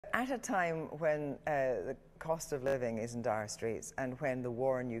at a time when the cost of living is in dire straits and when the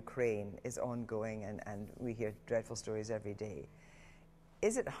war in Ukraine is ongoing and we hear dreadful stories every day,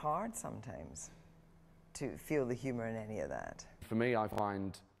 is it hard sometimes to feel the humour in any of that? For me, I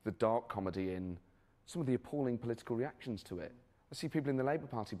find the dark comedy in some of the appalling political reactions to it. I see people in the Labour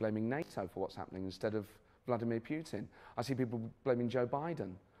Party blaming NATO for what's happening instead of Vladimir Putin. I see people blaming Joe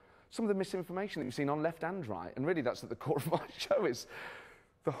Biden. Some of the misinformation that you've seen on left and right, and really that's at the core of my show, is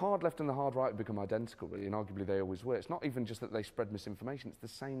the hard left and the hard right have become identical, really, and arguably they always were. It's not even just that they spread misinformation, it's the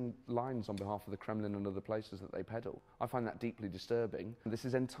same lines on behalf of the Kremlin and other places that they peddle. I find that deeply disturbing. This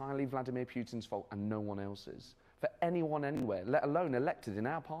is entirely Vladimir Putin's fault and no one else's. For anyone anywhere, let alone elected in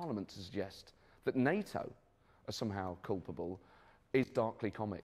our parliament, to suggest that NATO are somehow culpable is darkly comic.